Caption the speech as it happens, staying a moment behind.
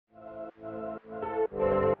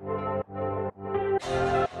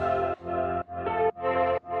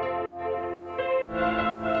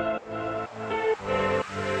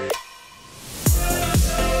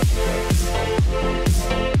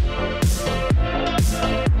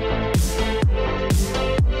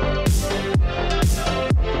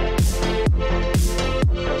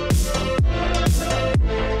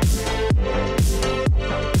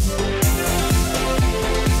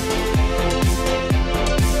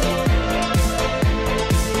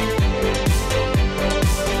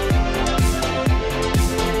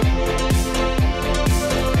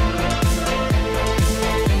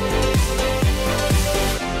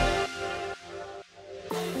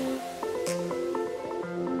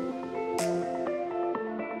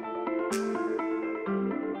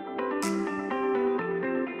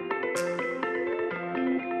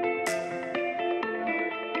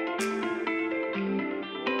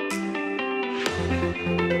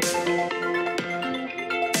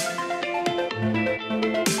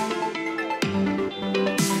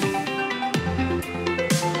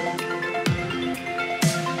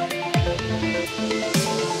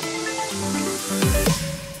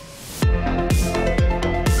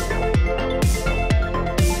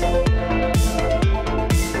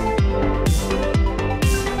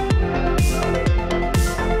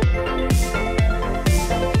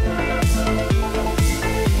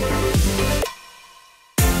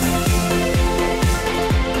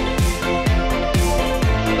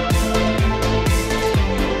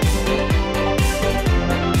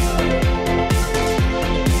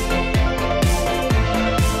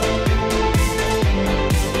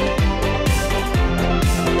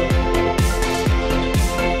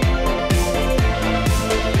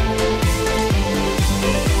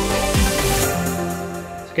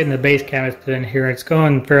getting the base cabinets put in here. It's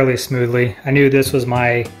going fairly smoothly. I knew this was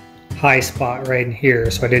my high spot right in here,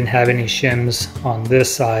 so I didn't have any shims on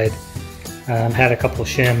this side. Had a couple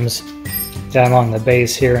shims down along the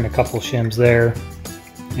base here and a couple shims there.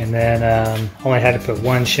 And then only had to put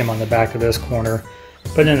one shim on the back of this corner.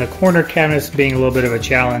 But in the corner cabinets being a little bit of a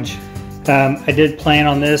challenge. I did plan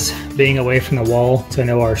on this being away from the wall, so I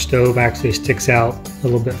know our stove actually sticks out a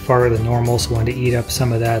little bit farther than normal, so I wanted to eat up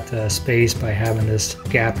some of that space by having this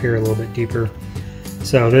gap here a little bit deeper.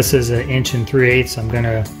 So this is 1 3/8 inches. I'm going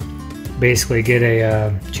to basically get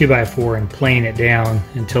a 2x4 and plane it down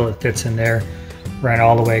until it fits in there, run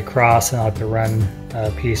all the way across, and I'll have to run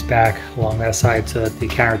a piece back along that side so that the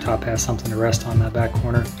countertop has something to rest on that back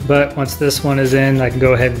corner. But once this one is in, I can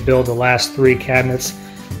go ahead and build the last 3 cabinets,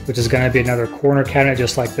 which is going to be another corner cabinet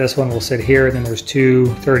just like this one will sit here, and then there's 2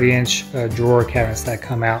 30-inch drawer cabinets that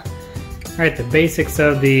come out. Alright, the basics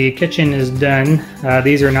of the kitchen is done.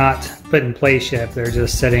 These are not put in place yet, they're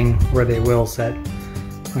just setting where they will set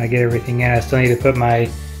when I get everything in. I still need to put my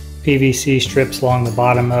PVC strips along the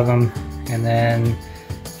bottom of them, and then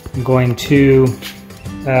I'm going to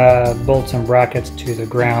bolt some brackets to the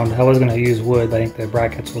ground. I was going to use wood, but I think the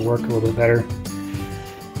brackets will work a little bit better.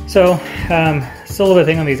 So, still a little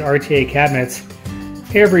thing on these RTA cabinets.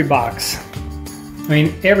 Every box,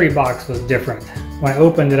 every box was different. When I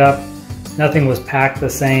opened it up, nothing was packed the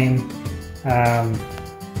same.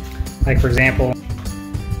 Like for example,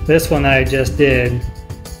 this one that I just did,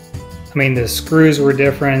 the screws were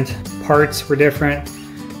different, parts were different.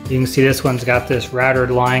 You can see this one's got this router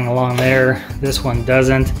lying along there. This one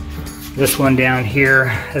doesn't. This one down here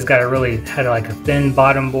has got had like a thin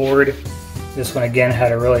bottom board. This one again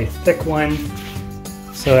had a really thick one.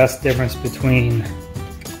 So that's the difference between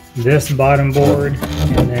this bottom board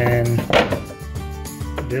and then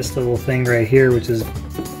this little thing right here, which is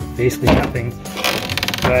basically nothing.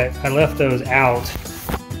 But I left those out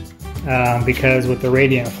because with the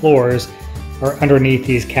radiant floors or underneath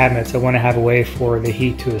these cabinets, I want to have a way for the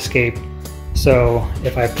heat to escape. So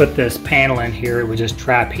if I put this panel in here, it would just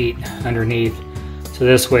trap heat underneath. So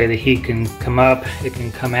this way the heat can come up, it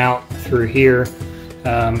can come out through here.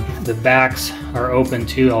 The backs are open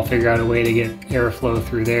too. I'll figure out a way to get airflow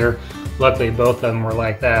through there. Luckily both of them were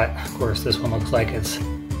like that. Of course this one looks like it's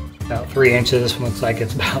about 3 inches. This one looks like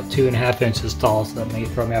it's about 2.5 inches tall, so that may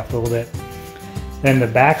throw me off a little bit. Then the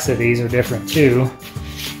backs of these are different too.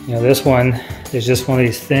 This one is just one of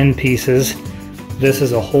these thin pieces. This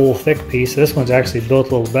is a whole thick piece. This one's actually built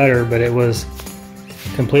a little better, but it was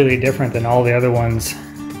completely different than all the other ones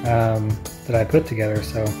that I put together.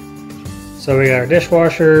 So we got our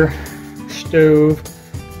dishwasher, stove,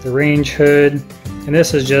 the range hood, and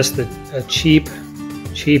this is just a cheap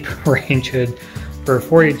range hood. For a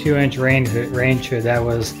 42-inch range hood, that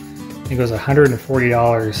was, I think it was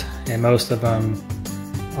 $140, and most of them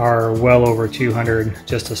are well over $200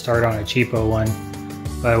 just to start on a cheapo one.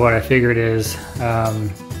 But what I figured is,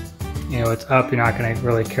 it's up, you're not going to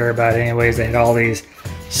really care about it anyways. They had all these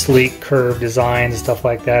sleek curved designs and stuff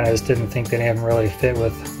like that. I just didn't think that it really fit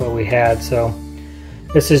with what we had. So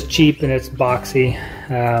this is cheap and it's boxy.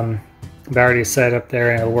 I've already set up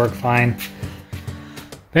there and it'll work fine.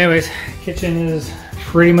 But anyways, kitchen is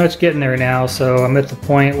pretty much getting there now. So I'm at the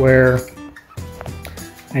point where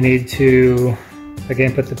I need to,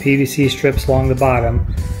 again, put the PVC strips along the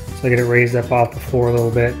bottom so I get it raised up off the floor a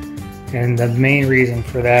little bit. And the main reason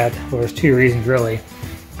for that, well, there's 2 reasons really.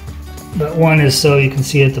 But one is so you can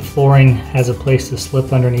see that the flooring has a place to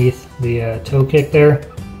slip underneath the toe kick there.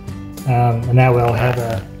 And that way I'll have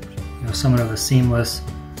a, somewhat of a seamless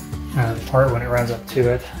part when it runs up to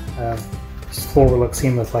it. This floor will look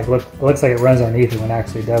seamless, it looks like it runs underneath it when it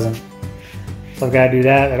actually doesn't. So I've got to do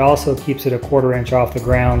that. It also keeps it a 1/4 inch off the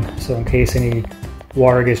ground, so in case any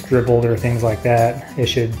water gets dribbled or things like that, it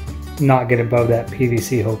should not get above that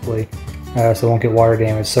PVC hopefully, so it won't get water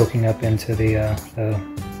damage soaking up into the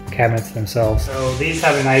cabinets themselves. So these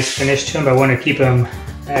have a nice finish to them, but I want to keep them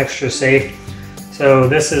extra safe. So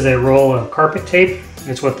this is a roll of carpet tape.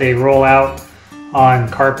 It's what they roll out on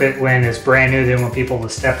carpet when it's brand new. They don't want people to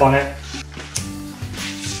step on it.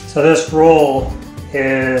 So this roll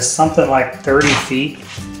is something like 30 feet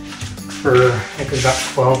for, I think it's about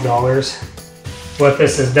 $12. What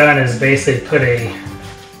this has done is basically put a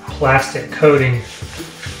plastic coating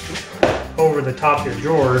over the top of your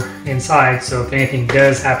drawer inside, so if anything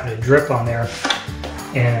does happen to drip on there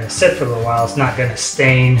and sit for a little while, it's not going to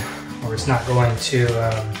stain or it's not going to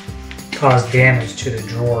cause damage to the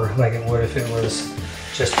drawer like it would if it was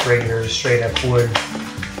just regular straight up wood.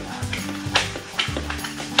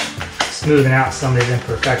 Smoothing out some of these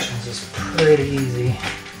imperfections is pretty easy.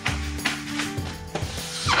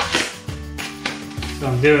 So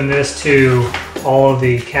I'm doing this to all of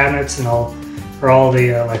the cabinets and all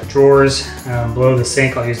the like drawers. Below the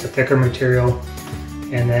sink I'll use the thicker material,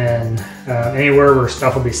 and then anywhere where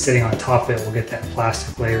stuff will be sitting on top of it we'll get that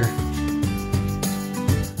plastic layer.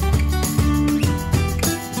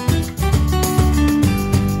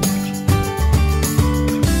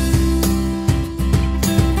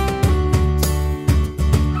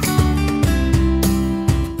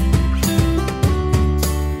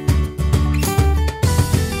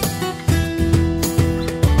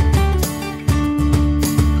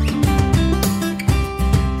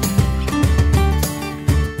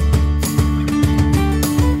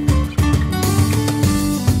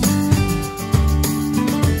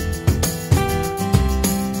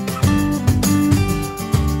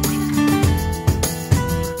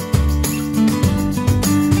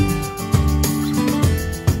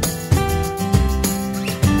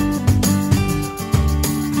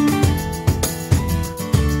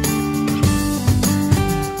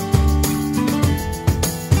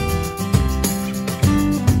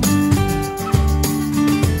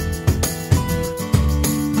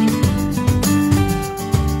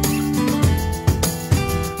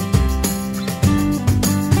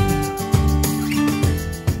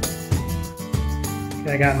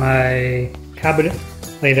 I got my cabinet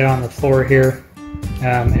laid out on the floor here.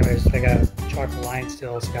 Anyways, I got chocolate line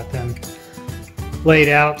still, so got them laid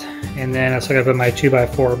out, and then I still got to put my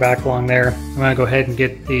 2x4 back along there. I'm gonna go ahead and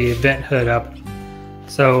get the vent hood up.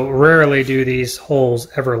 So rarely do these holes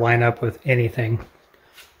ever line up with anything.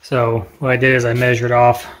 So what I did is I measured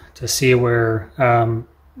off to see where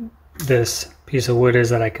this piece of wood is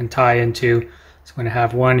that I can tie into. So I'm gonna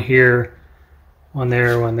have one here, one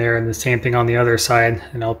there, and the same thing on the other side,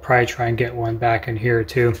 and I'll probably try and get one back in here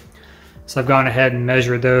too. So I've gone ahead and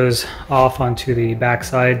measured those off onto the back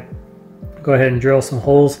side. Go ahead and drill some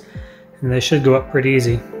holes, and they should go up pretty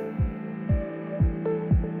easy.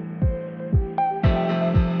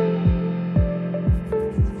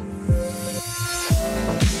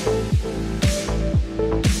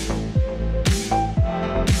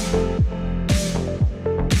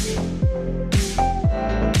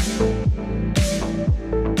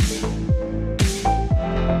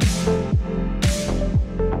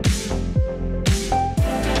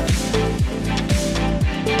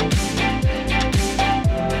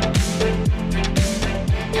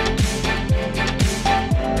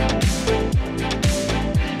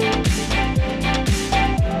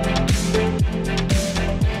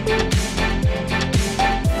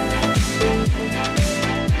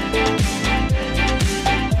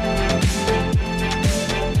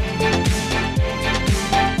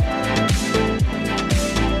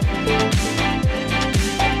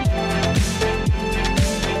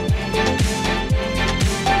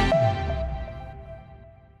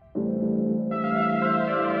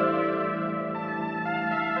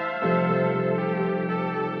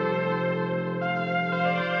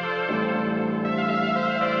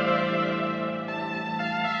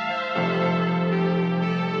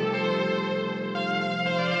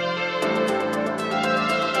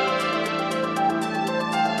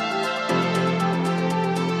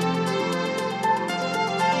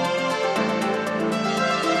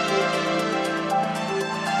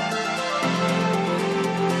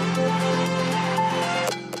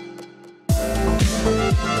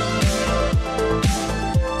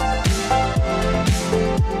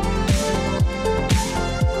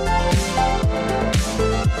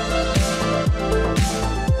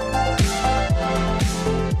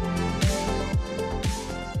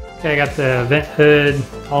 Okay, I got the vent hood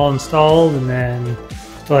all installed, and then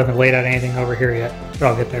still haven't laid out anything over here yet, but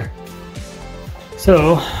I'll get there.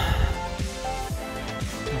 So,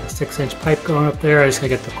 6-inch pipe going up there. I just gotta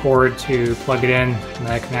get the cord to plug it in, and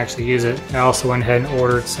I can actually use it. I also went ahead and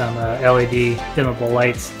ordered some LED dimmable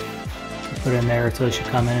lights to put in there, so it should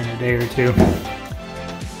come in a day or two.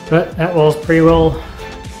 But that wall's pretty well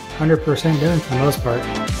 100% done for the most part.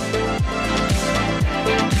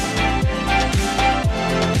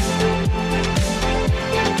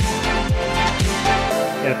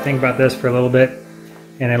 Think about this for a little bit,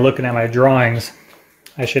 and then looking at my drawings,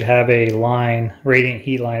 I should have a line, radiant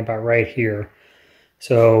heat line, about right here.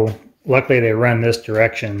 So luckily they run this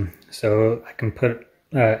direction, so I can put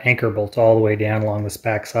anchor bolts all the way down along this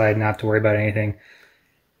back side, not to worry about anything.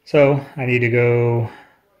 So I need to go,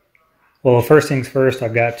 well, first things first,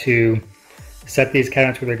 I've got to set these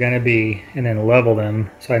cabinets where they're going to be, and then level them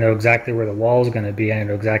so I know exactly where the wall is going to be. I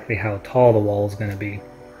know exactly how tall the wall is going to be.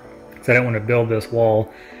 So I don't want to build this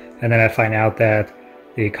wall and then I find out that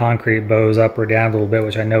the concrete bows up or down a little bit,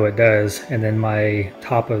 which I know it does, and then my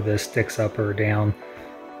top of this sticks up or down.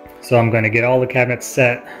 So I'm going to get all the cabinets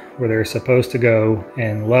set where they're supposed to go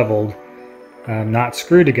and leveled, not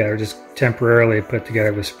screwed together, just temporarily put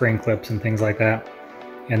together with spring clips and things like that.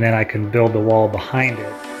 And then I can build the wall behind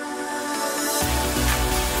it.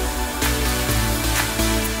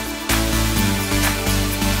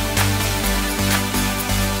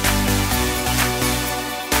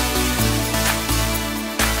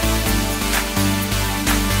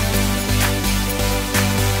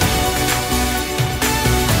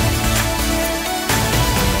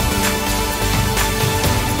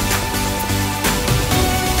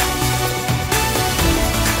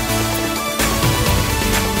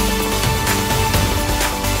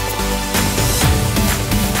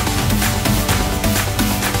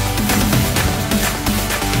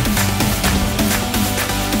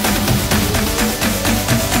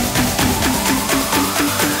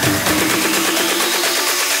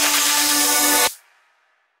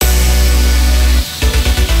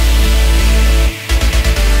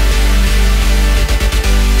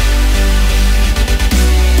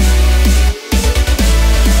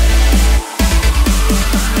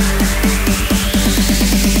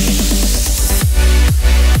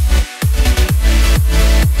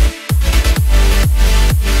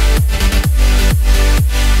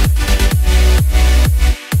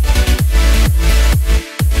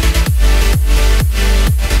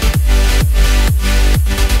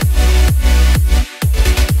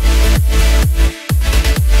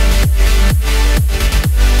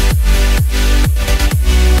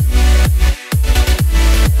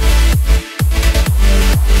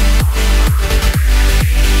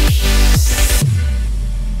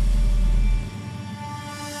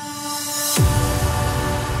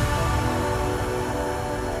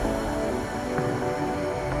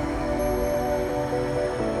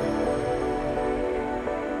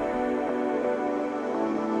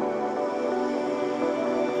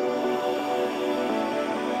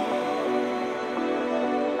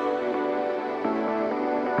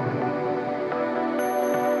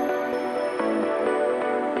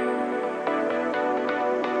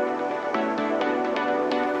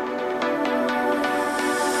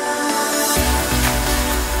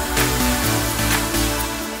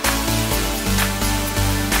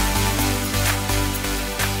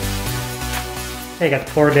 Okay, got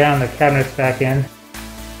the floor down, the cabinets back in.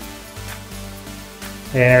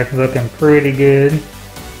 And everything's looking pretty good.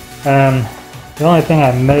 The only thing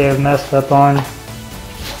I may have messed up on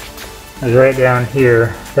is right down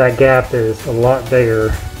here. That gap is a lot bigger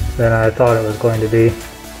than I thought it was going to be.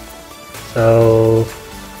 So,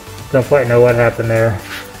 don't quite know what happened there.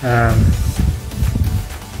 I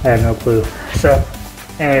have no clue. So,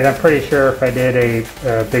 anyways, I'm pretty sure if I did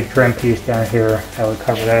a big trim piece down here, I would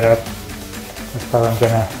cover that up. That's probably what I'm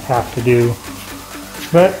going to have to do.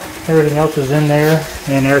 But everything else is in there,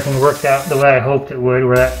 and everything worked out the way I hoped it would,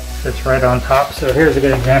 where that sits right on top. So here's a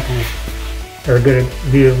good example, or a good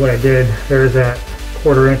view of what I did. There's that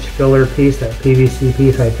 1/4 inch filler piece, that PVC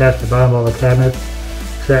piece I attached to the bottom of all the cabinets.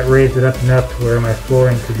 So that raised it up enough to where my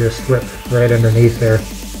flooring could just slip right underneath there.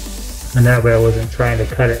 And that way I wasn't trying to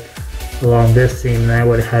cut it along this seam, and I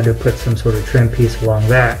would have had to put some sort of trim piece along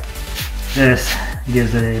that. This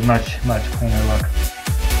gives it a much cleaner look.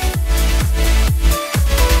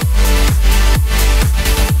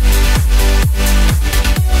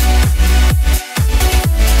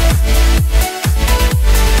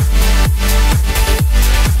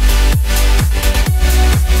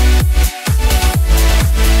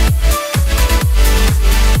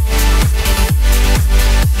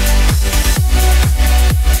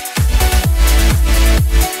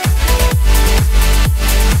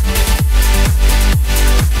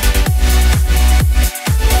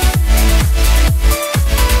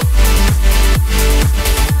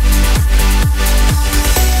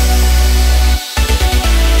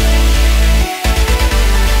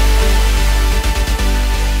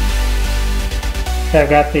 I've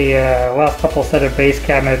got the last couple set of base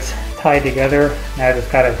cabinets tied together. Now I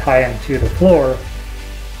just got to tie them to the floor,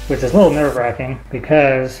 which is a little nerve-wracking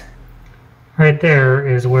because right there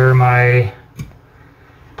is where my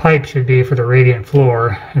pipe should be for the radiant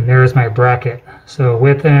floor, and there's my bracket. So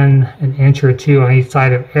within an inch or two on each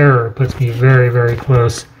side of error puts me very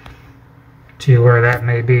close to where that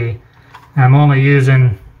may be. Now I'm only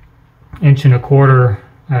using 1¼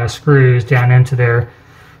 inch screws down into there.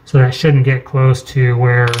 So that shouldn't get close to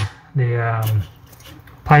where the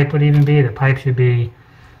pipe would even be. The pipe should be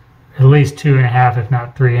at least 2.5, if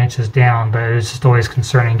not 3 inches down, but it's just always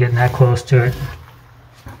concerning getting that close to it.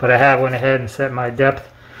 But I have went ahead and set my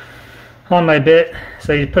depth on my bit.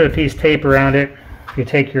 So you put a piece of tape around it. If you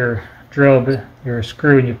take your drill your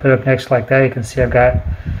screw and you put it up next like that, you can see I've got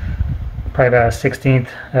probably about a 1/16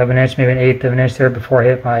 of an inch, maybe an 1/8 of an inch there before I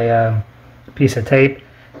hit my piece of tape.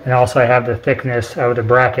 And also I have the thickness of the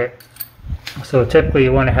bracket. So typically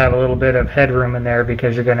you want to have a little bit of headroom in there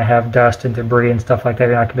because you're going to have dust and debris and stuff like that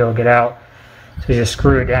you're not going to be able to get out. So you just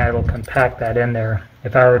screw it down, it'll compact that in there.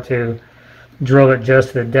 If I were to drill it just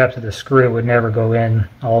to the depth of the screw, it would never go in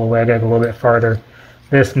all the way. I got to go a little bit farther.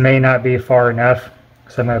 This may not be far enough,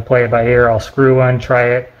 so I'm going to play it by ear. I'll screw one, try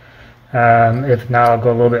it. If not, I'll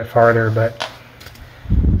go a little bit farther, but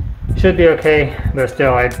should be okay. But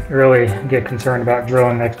still, I really get concerned about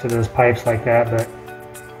drilling next to those pipes like that, but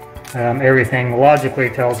everything logically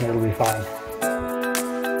tells me it'll be fine.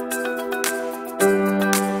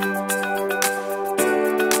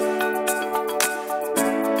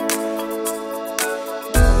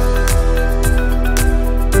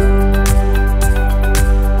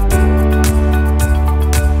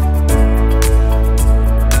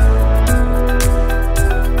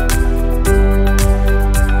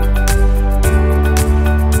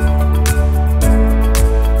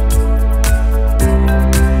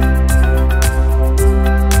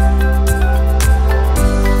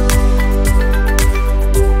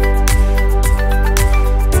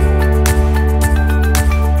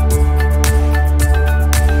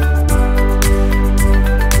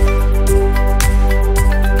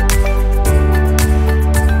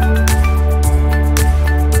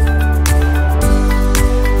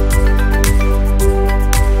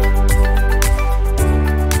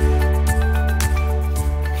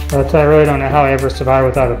 So I really don't know how I ever survived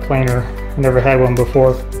without a planer. I never had one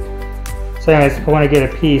before. So anyways, I want to get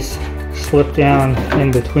a piece slipped down in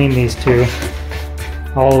between these two,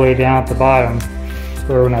 all the way down at the bottom,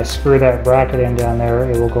 so when I screw that bracket in down there,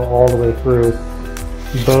 it will go all the way through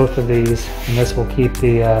both of these, and this will keep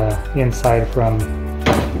the inside from,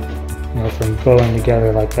 from bowing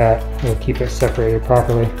together like that. It'll keep it separated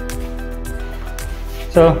properly.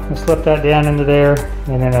 So I slip that down into there,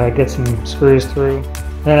 and then I get some screws through.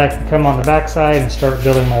 Then I can come on the back side and start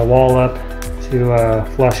building my wall up to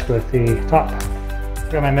flush with the top.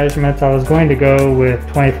 Got my measurements. I was going to go with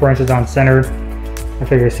 24 inches on center. I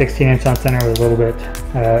figured 16 inch on center was a little bit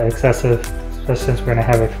excessive, especially since we're going to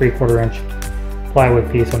have a 3/4 inch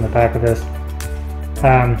plywood piece on the back of this.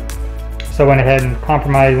 So I went ahead and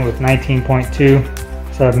compromised with 19.2.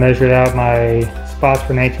 So I've measured out my spots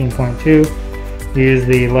for 19.2. Use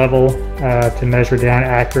the level to measure down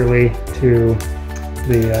accurately to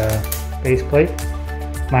the base plate,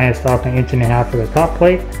 minus off an 1.5 inches for the top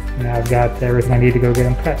plate, and I've got everything I need to go get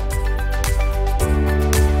them cut.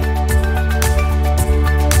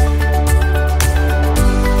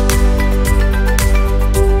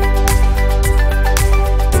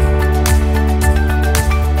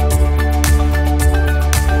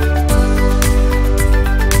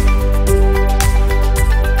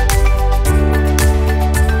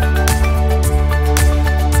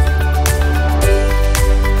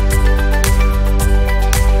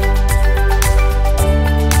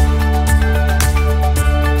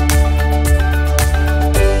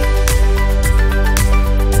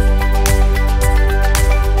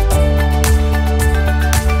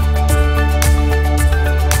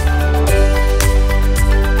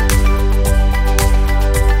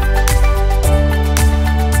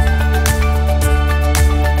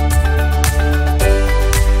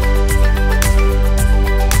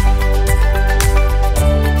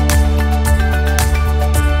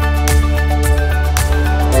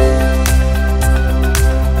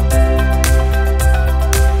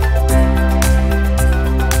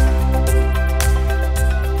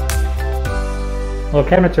 Well,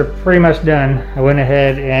 cabinets are pretty much done. I went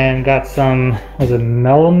ahead and got some, was it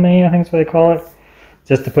melamine, I think is what they call it,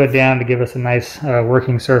 just to put down to give us a nice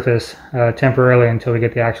working surface temporarily until we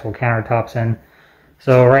get the actual countertops in.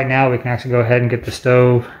 So right now we can actually go ahead and get the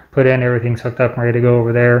stove put in, everything's hooked up and ready to go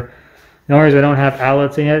over there. The only reason we don't have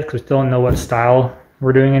outlets in yet is because we still don't know what style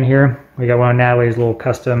we're doing in here. We got one of Natalie's little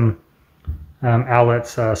custom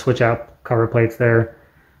outlets, switch out cover plates there.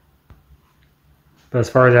 But as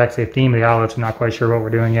far as actually the theme of the outlets, I'm not quite sure what we're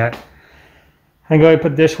doing yet. I go ahead and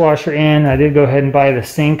put the dishwasher in. I did go ahead and buy the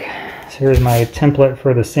sink. So here's my template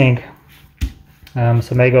for the sink. So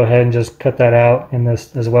I may go ahead and just cut that out in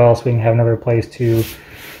this as well, so we can have another place to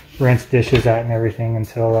rinse dishes at and everything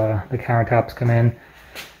until the countertops come in.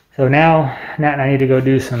 So now Nat and I need to go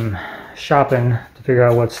do some shopping to figure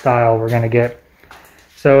out what style we're going to get.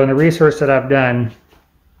 So in the research that I've done,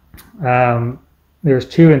 there's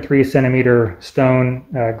 2 and 3 centimeter stone,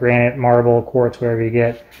 granite, marble, quartz, whatever you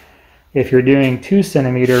get. If you're doing 2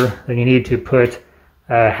 centimeter, then you need to put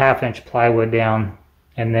a 1/2 inch plywood down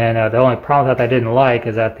And then the only problem that I didn't like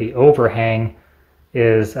is that the overhang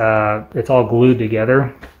is it's all glued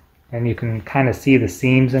together, and you can kind of see the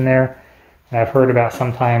seams in there. And I've heard about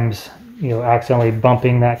sometimes, you know, accidentally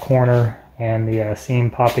bumping that corner and the seam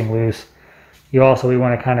popping loose. We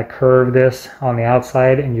want to kind of curve this on the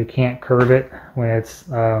outside, and you can't curve it when it's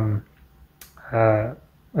a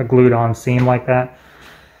glued on seam like that.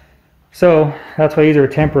 So that's why these are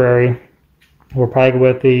temporary. We'll probably go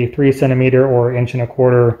with the 3 centimeter or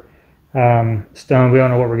 1.25 inch stone. We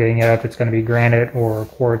don't know what we're getting yet, if it's going to be granite or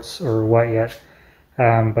quartz or what yet.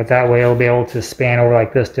 But that way it'll be able to span over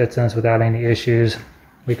like this distance without any issues.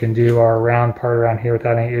 We can do our round part around here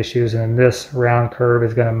without any issues, and then this round curve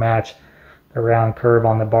is going to match the round curve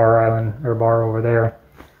on the bar island or bar over there.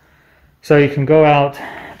 So you can go out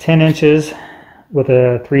 10 inches with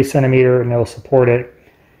a 3 centimeter and it'll support it.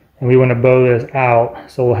 And we want to bow this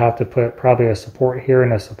out, so we'll have to put probably a support here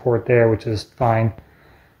and a support there, which is fine.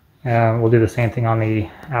 We'll do the same thing on the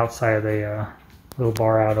outside of the little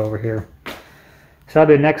bar out over here. So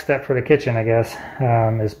that'll be the next step for the kitchen, I guess,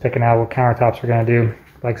 is picking out what countertops we're going to do.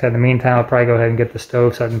 Like I said, in the meantime, I'll probably go ahead and get the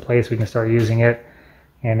stove set in place. We can start using it,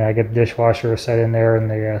 and get the dishwasher set in there and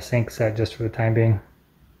the sink set just for the time being.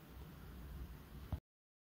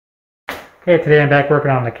 Okay, today I'm back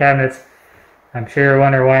working on the cabinets. I'm sure you're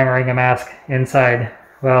wondering why I'm wearing a mask inside.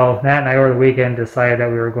 Well, Nat and I over the weekend decided that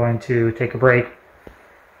we were going to take a break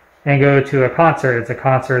and go to a concert. It's a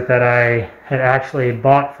concert that I had actually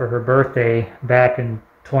bought for her birthday back in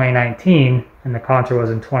 2019, and the concert was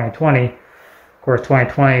in 2020. Of course,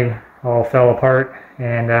 2020 all fell apart,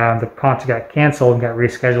 and the concert got canceled and got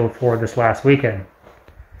rescheduled for this last weekend.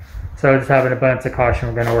 So just having an abundance of caution,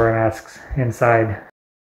 we're going to wear masks inside